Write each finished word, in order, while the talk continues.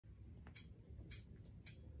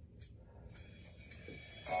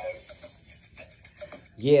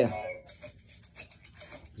Yeah.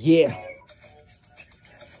 Yeah.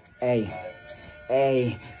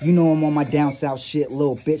 Hey, you know I'm on my down south shit,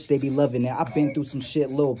 little bitch, they be loving it. I've been through some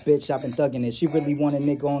shit, little bitch, I've been thugging it. She really want a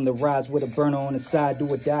nigga on the rise with a burner on the side, do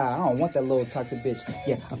or die. I don't want that little toxic bitch.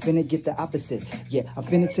 Yeah, I'm finna get the opposite. Yeah, I'm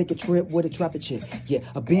finna take a trip with a trapper chick. Yeah,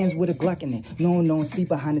 a Benz with a Glock in it. No, and see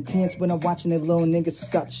behind the tents when I'm watching that little niggas, so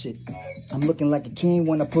stop the shit. I'm looking like a king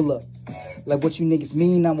when I pull up. Like what you niggas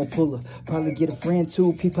mean, I'ma pull her. Probably get a friend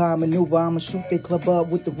too, peep how I maneuver. I'ma shoot they club up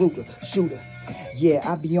with the Ruger, shooter. Yeah,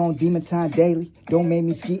 I be on demon time daily. Don't make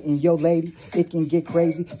me skeetin', yo lady. It can get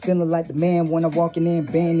crazy. Feeling like the man when I'm walking in.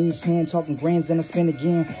 Band each hand, talking grands, then I spin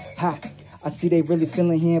again. Ha, I see they really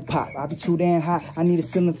feeling hip hop. I be too damn hot, I need a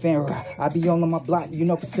ceiling fan. I be all on my block, you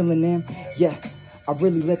know, concealing them. Yeah, I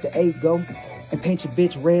really let the 8 go. And paint your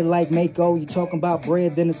bitch red like Mako. You talking about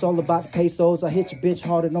bread, then it's all about the pesos. I hit your bitch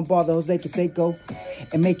harder, don't bother Jose Canseco.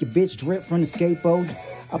 And make your bitch drip from the skateboard.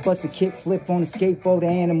 I bust a kick flip on the skateboard, the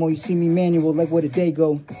animal. You see me manual, like where the day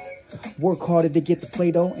go. Work harder to get the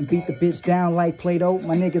Play-Doh and beat the bitch down like Play-Doh.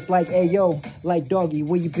 My niggas like, hey yo, like doggy,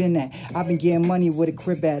 where you been at? I been getting money with a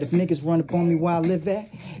crib at. If niggas run up on me where I live at,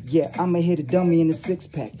 yeah, I'ma hit a dummy in the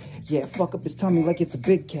 6-pack. Yeah, fuck up his tummy like it's a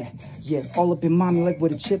big cat. Yeah, all up in mommy like where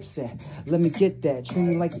the chips at. Let me get that, treat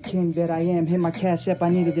me like the king that I am. Hit my cash app, I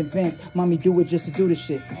need it in advance. Mommy do it just to do the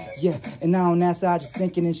shit. Yeah, and I don't ask her, I just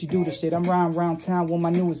thinking and she do the shit. I'm riding around town with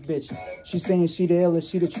my newest bitch. She saying she the illest,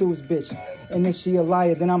 she the truest bitch. And if she a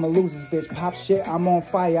liar, then I'm a loser's bitch. Pop shit, I'm on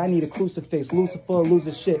fire, I need a crucifix. Lucifer,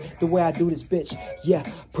 loser shit, the way I do this bitch. Yeah,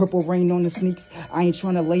 purple rain on the sneaks. I ain't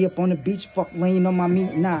trying to lay up on the beach, fuck laying on my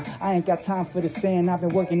meat. Nah, I ain't got time for the sand. I've been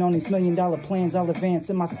working on these $1 million plans. I'll advance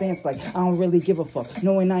in my stance like I don't really give a fuck.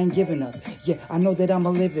 Knowing I ain't giving up. Yeah, I know that I'ma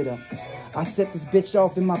live it up. I set this bitch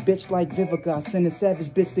off in my bitch like Vivica. I send a savage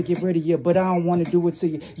bitch to get rid of you, but I don't want to do it to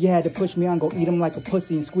you. You had to push me, I'm gonna eat him like a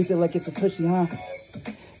pussy and squeeze it like it's a tushy, huh?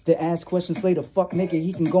 They ask questions later, fuck nigga,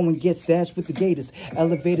 he can go and get stashed with the gators.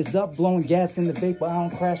 Elevators up, blowing gas in the vapor. I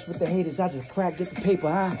don't crash with the haters, I just crack, get the paper,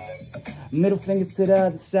 huh? Middle fingers to the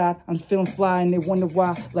other side, I'm feeling fly and they wonder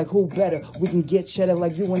why. Like who better, we can get cheddar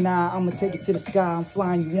like you and I'ma take it to the sky, I'm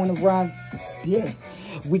flying, you wanna ride? Yeah.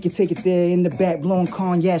 We can take it there in the back, blowing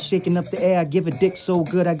cognac, shaking up the air. I give a dick so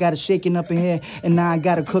good, I got it shaking up in here. And now I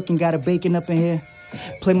got it cooking, got it baking up in here.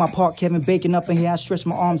 Play my part, Kevin Bacon up in here. I stretch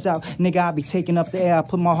my arms out, nigga, I be taking up the air. I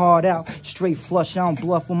put my heart out, straight flush, I don't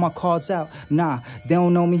bluff when my cards out. Nah, they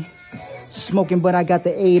don't know me. Smoking, but I got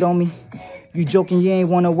the 8 on me. You joking, you ain't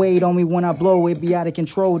wanna wait on me. When I blow, it be out of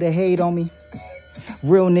control, they hate on me.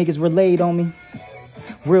 Real niggas relate on me.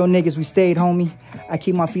 Real niggas, we stayed, homie. I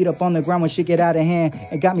keep my feet up on the ground when shit get out of hand.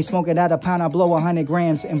 It got me smoking out a pound, I blow 100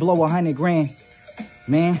 grams and blow 100 grand.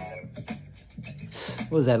 Man,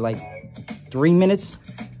 what was that, like 3 minutes?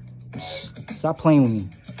 Stop playing with me.